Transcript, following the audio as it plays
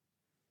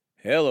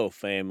Hello,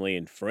 family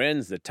and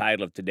friends. The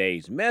title of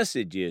today's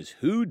message is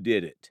Who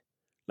Did It?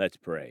 Let's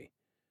pray.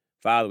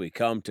 Father, we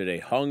come today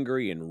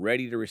hungry and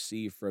ready to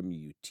receive from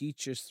you.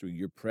 Teach us through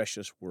your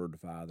precious word,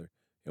 Father,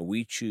 and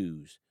we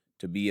choose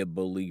to be a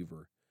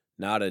believer,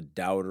 not a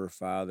doubter,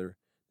 Father,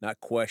 not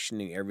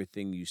questioning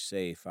everything you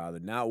say, Father,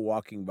 not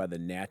walking by the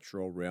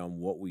natural realm,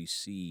 what we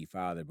see,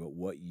 Father, but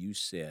what you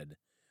said,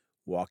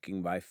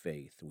 walking by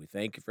faith. We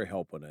thank you for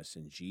helping us.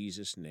 In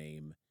Jesus'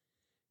 name,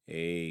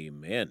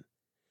 amen.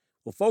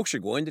 Well, folks, are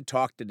going to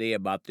talk today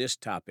about this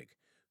topic.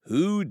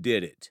 Who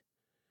did it?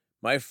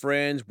 My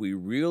friends, we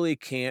really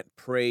can't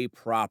pray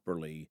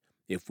properly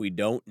if we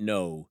don't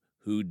know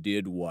who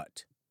did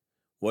what.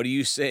 What are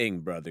you saying,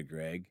 Brother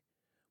Greg?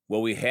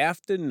 Well, we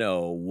have to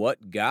know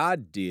what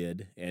God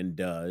did and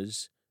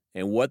does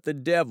and what the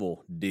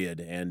devil did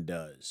and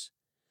does.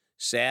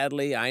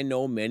 Sadly, I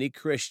know many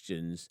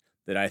Christians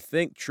that I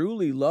think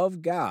truly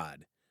love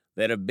God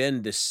that have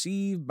been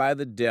deceived by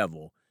the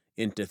devil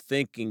into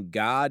thinking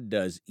God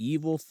does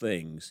evil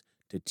things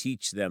to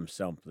teach them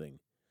something.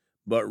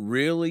 But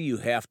really, you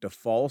have to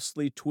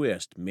falsely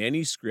twist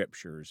many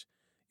scriptures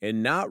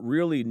and not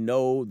really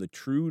know the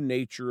true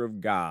nature of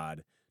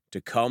God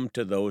to come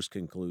to those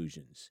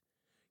conclusions.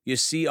 You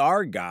see,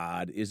 our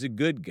God is a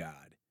good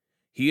God.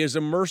 He is a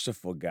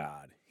merciful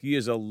God. He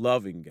is a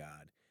loving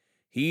God.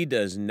 He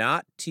does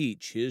not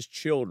teach his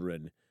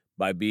children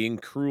by being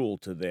cruel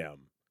to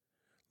them.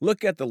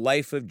 Look at the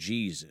life of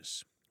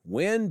Jesus.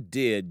 When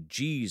did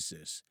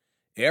Jesus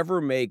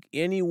ever make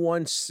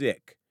anyone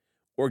sick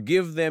or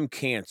give them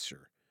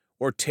cancer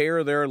or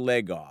tear their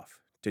leg off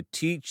to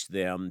teach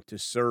them to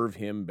serve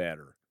him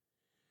better?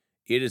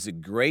 It is a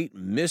great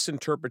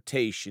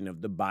misinterpretation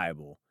of the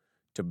Bible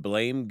to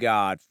blame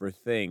God for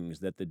things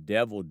that the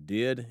devil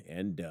did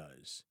and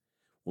does.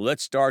 Well,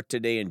 let's start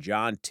today in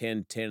John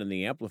 10:10 in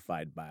the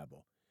Amplified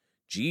Bible.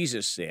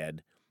 Jesus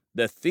said,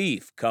 "The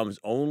thief comes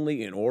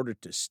only in order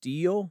to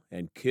steal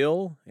and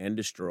kill and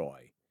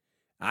destroy.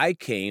 I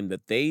came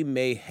that they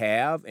may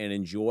have and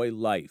enjoy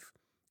life,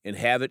 and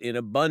have it in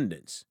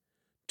abundance,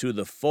 to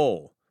the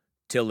full,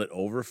 till it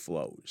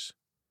overflows."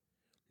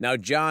 Now,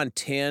 John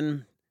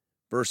 10,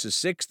 verses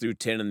 6 through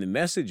 10 in the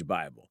Message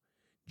Bible,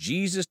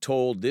 Jesus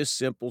told this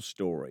simple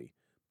story,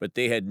 but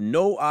they had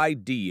no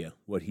idea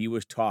what he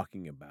was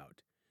talking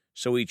about.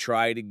 So he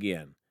tried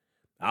again.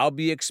 I'll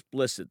be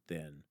explicit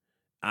then.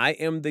 I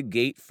am the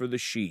gate for the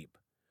sheep.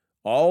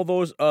 All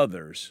those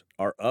others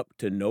are up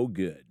to no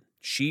good,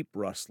 sheep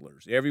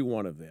rustlers, every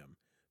one of them.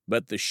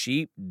 But the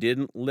sheep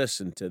didn't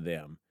listen to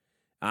them.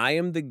 I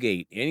am the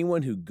gate.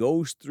 Anyone who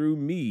goes through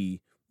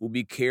me will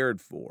be cared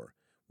for,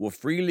 will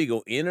freely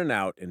go in and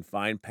out and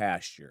find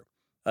pasture.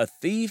 A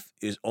thief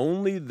is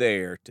only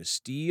there to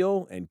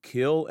steal and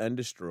kill and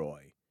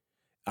destroy.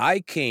 I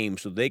came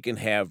so they can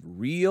have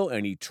real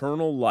and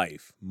eternal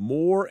life,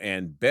 more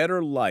and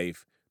better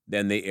life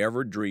than they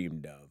ever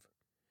dreamed of.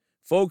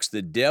 Folks,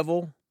 the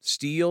devil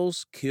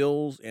steals,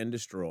 kills, and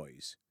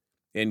destroys,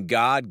 and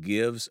God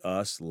gives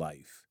us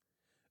life,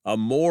 a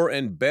more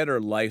and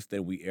better life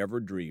than we ever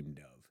dreamed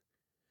of.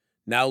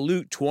 Now,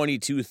 Luke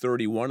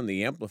 22:31 in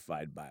the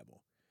Amplified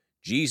Bible,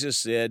 Jesus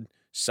said,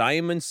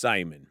 "Simon,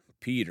 Simon,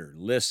 Peter,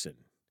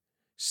 listen.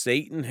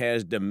 Satan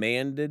has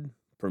demanded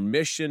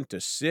permission to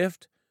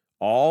sift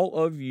all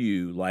of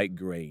you like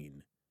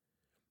grain."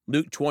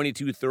 Luke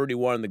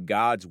 22:31 in the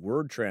God's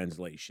Word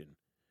translation.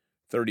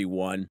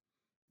 31.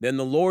 Then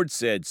the Lord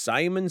said,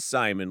 "Simon,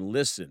 Simon,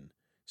 listen.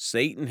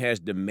 Satan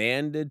has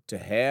demanded to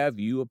have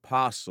you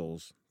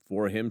apostles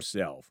for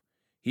himself.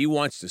 He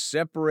wants to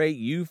separate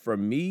you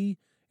from me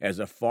as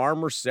a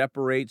farmer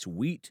separates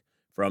wheat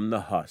from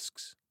the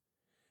husks."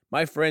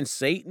 My friend,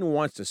 Satan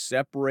wants to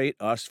separate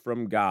us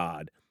from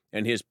God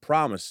and his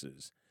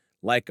promises,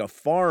 like a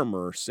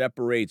farmer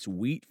separates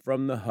wheat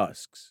from the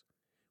husks.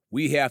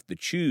 We have to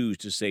choose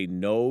to say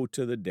no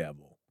to the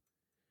devil.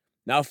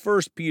 Now,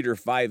 1 Peter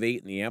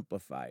 5:8 in the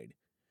Amplified.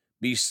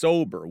 Be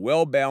sober,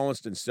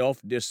 well-balanced, and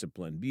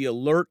self-disciplined. Be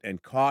alert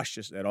and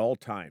cautious at all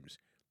times.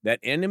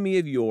 That enemy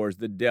of yours,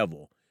 the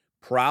devil,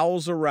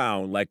 prowls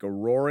around like a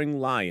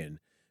roaring lion,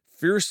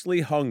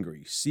 fiercely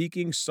hungry,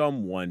 seeking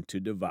someone to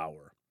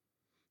devour.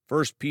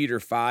 1 Peter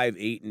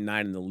 5:8 and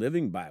 9 in the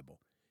Living Bible.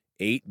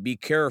 8, be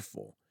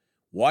careful.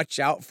 Watch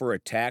out for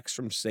attacks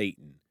from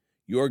Satan,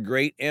 your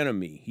great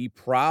enemy. He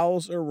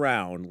prowls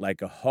around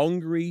like a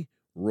hungry,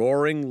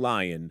 roaring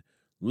lion,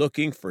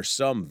 looking for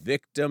some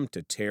victim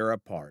to tear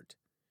apart.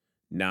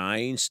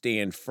 9,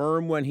 stand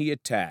firm when he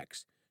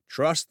attacks.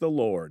 Trust the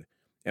Lord,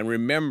 and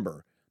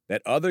remember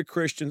that other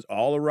Christians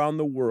all around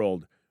the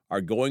world are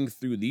going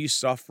through these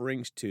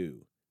sufferings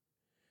too.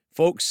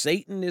 Folks,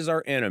 Satan is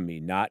our enemy,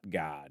 not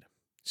God.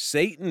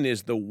 Satan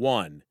is the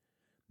one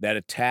that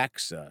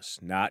attacks us,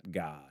 not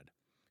God.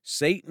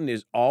 Satan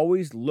is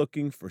always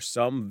looking for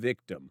some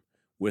victim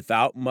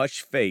without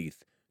much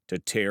faith to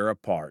tear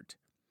apart,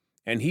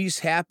 and he's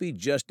happy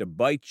just to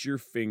bite your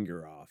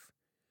finger off.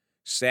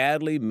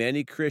 Sadly,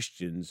 many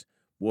Christians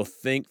will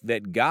think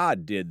that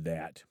God did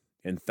that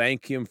and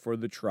thank him for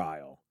the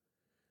trial.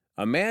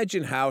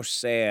 Imagine how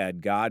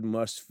sad God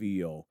must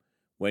feel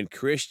when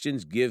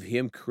Christians give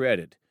him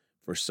credit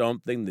for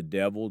something the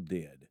devil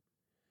did.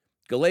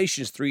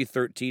 Galatians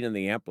 3:13 in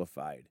the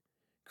Amplified.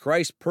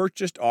 Christ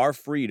purchased our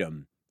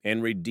freedom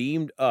and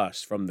redeemed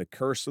us from the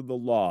curse of the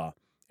law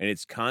and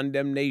its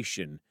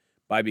condemnation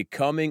by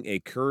becoming a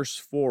curse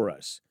for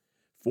us.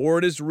 For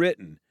it is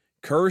written,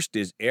 "Cursed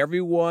is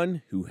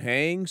everyone who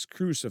hangs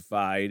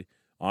crucified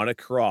on a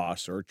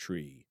cross or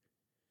tree."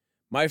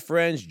 My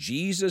friends,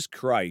 Jesus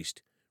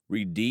Christ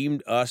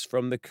redeemed us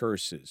from the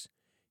curses.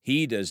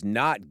 He does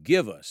not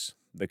give us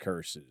the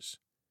curses.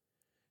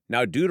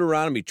 Now,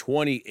 Deuteronomy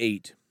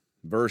 28,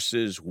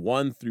 verses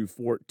 1 through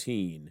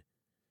 14.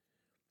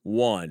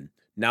 1.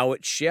 Now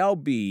it shall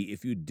be,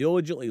 if you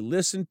diligently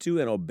listen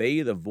to and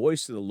obey the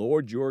voice of the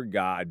Lord your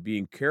God,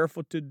 being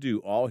careful to do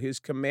all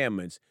his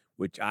commandments,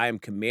 which I am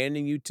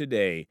commanding you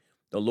today,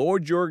 the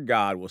Lord your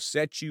God will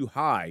set you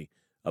high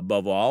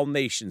above all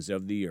nations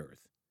of the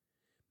earth.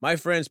 My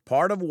friends,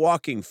 part of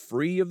walking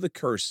free of the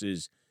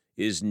curses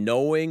is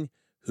knowing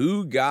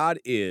who God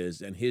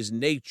is and his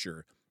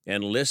nature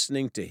and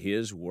listening to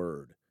his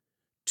word.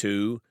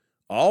 2.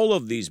 All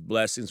of these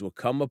blessings will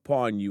come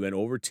upon you and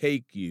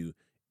overtake you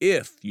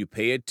if you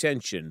pay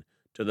attention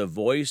to the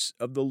voice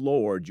of the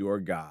Lord your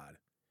God.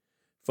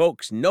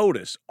 Folks,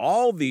 notice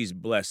all these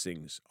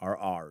blessings are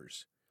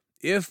ours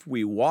if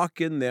we walk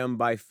in them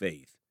by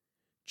faith.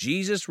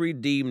 Jesus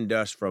redeemed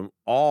us from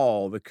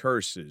all the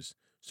curses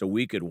so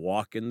we could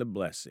walk in the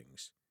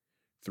blessings.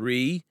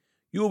 3,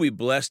 you will be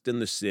blessed in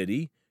the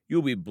city, you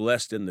will be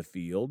blessed in the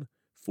field.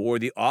 4,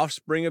 the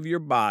offspring of your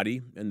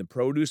body and the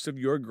produce of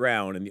your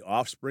ground and the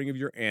offspring of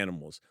your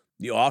animals,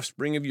 the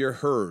offspring of your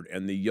herd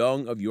and the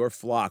young of your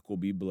flock will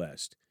be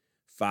blessed.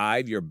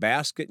 5, your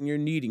basket and your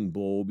kneading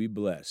bowl will be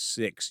blessed.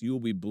 6, you will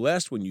be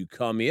blessed when you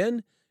come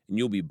in and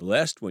you'll be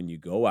blessed when you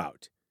go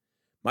out.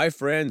 My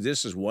friends,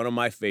 this is one of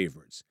my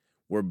favorites.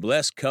 We're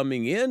blessed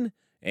coming in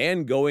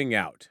and going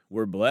out.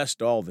 We're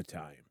blessed all the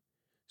time.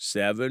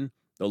 7,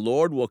 the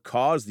Lord will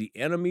cause the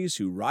enemies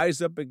who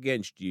rise up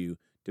against you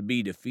to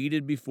be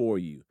defeated before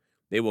you.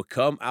 They will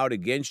come out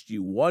against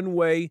you one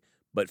way,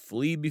 but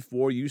flee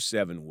before you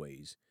 7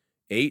 ways.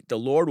 8, the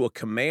Lord will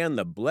command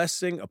the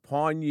blessing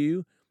upon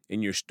you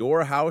in your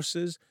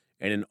storehouses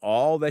and in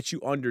all that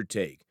you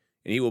undertake,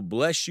 and he will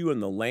bless you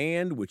in the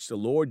land which the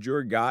Lord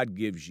your God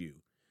gives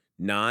you.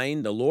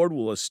 9, the Lord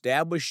will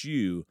establish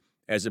you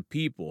as a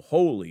people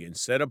holy and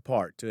set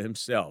apart to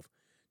himself,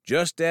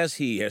 just as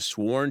he has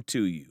sworn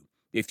to you,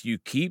 if you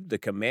keep the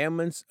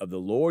commandments of the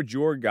Lord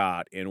your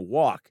God and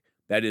walk,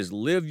 that is,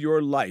 live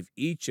your life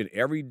each and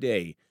every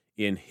day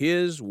in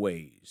his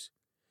ways.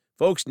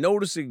 Folks,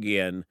 notice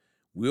again,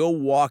 we'll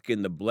walk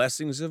in the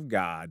blessings of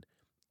God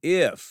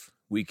if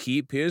we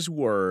keep his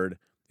word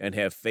and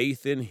have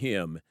faith in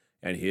him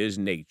and his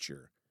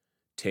nature.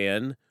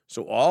 10,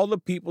 so all the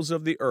peoples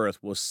of the earth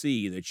will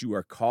see that you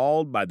are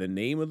called by the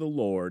name of the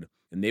Lord,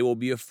 and they will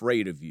be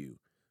afraid of you.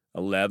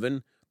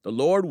 11, the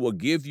Lord will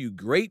give you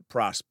great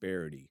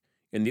prosperity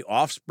in the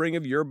offspring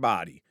of your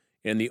body,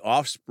 in the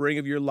offspring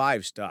of your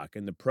livestock,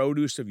 and the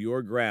produce of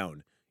your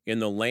ground, in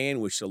the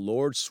land which the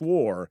Lord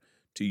swore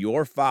to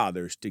your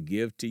fathers to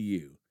give to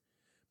you.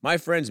 My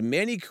friends,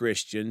 many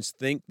Christians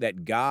think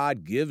that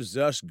God gives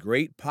us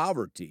great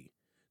poverty,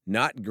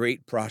 not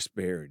great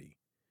prosperity.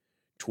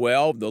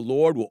 12, the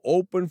Lord will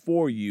open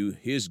for you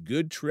his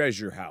good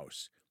treasure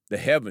house, the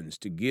heavens,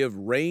 to give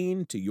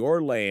rain to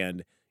your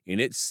land in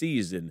its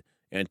season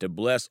and to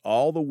bless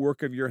all the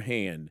work of your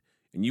hand,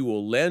 and you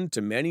will lend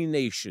to many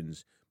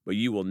nations, but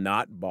you will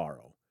not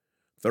borrow.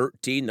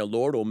 13, the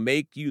Lord will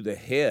make you the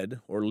head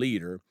or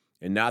leader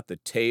and not the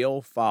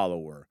tail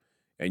follower,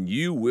 and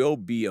you will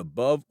be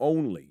above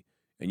only,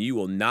 and you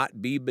will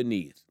not be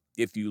beneath,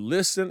 if you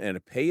listen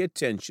and pay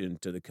attention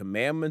to the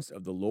commandments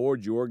of the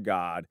Lord your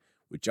God,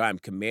 which I am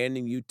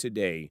commanding you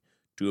today,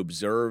 to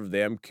observe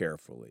them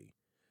carefully.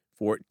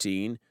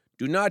 14,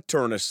 do not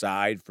turn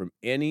aside from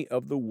any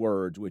of the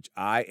words which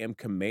I am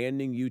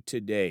commanding you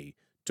today,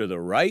 to the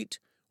right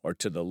or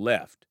to the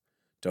left,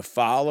 to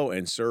follow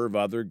and serve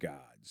other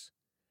gods.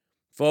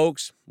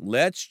 Folks,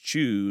 let's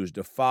choose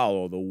to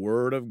follow the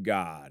Word of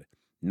God,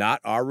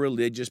 not our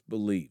religious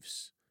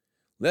beliefs.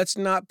 Let's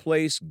not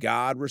place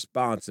God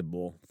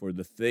responsible for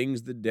the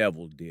things the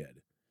devil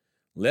did.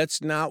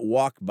 Let's not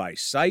walk by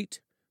sight,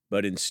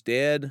 but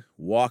instead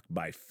walk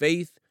by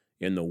faith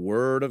in the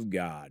Word of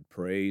God.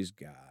 Praise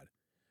God.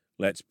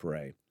 Let's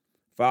pray.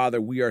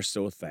 Father, we are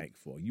so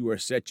thankful. You are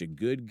such a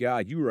good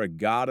God. You are a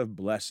God of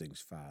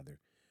blessings, Father.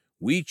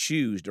 We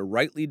choose to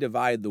rightly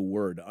divide the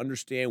word, to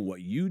understand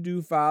what you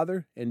do,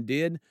 Father, and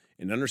did,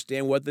 and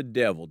understand what the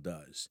devil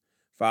does.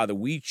 Father,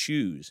 we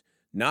choose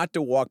not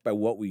to walk by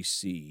what we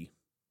see,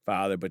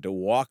 Father, but to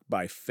walk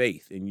by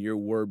faith in your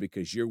word,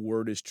 because your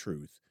word is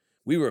truth.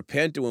 We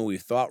repent when we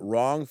thought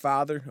wrong,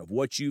 Father, of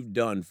what you've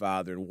done,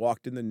 Father, and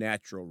walked in the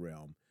natural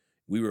realm.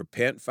 We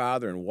repent,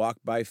 Father, and walk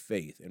by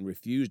faith and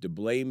refuse to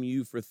blame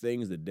you for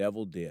things the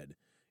devil did.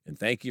 And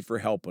thank you for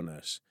helping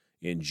us.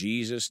 In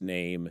Jesus'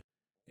 name,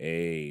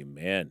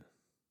 amen.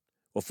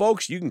 Well,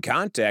 folks, you can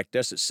contact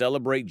us at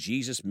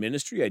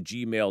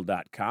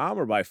celebratejesusministry@gmail.com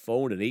or by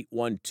phone at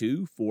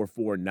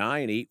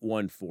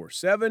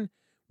 812-449-8147.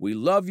 We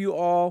love you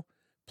all.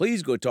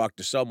 Please go talk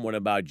to someone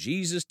about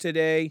Jesus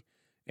today.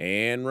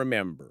 And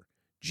remember,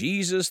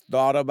 Jesus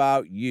thought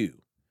about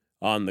you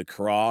on the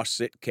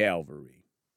cross at Calvary.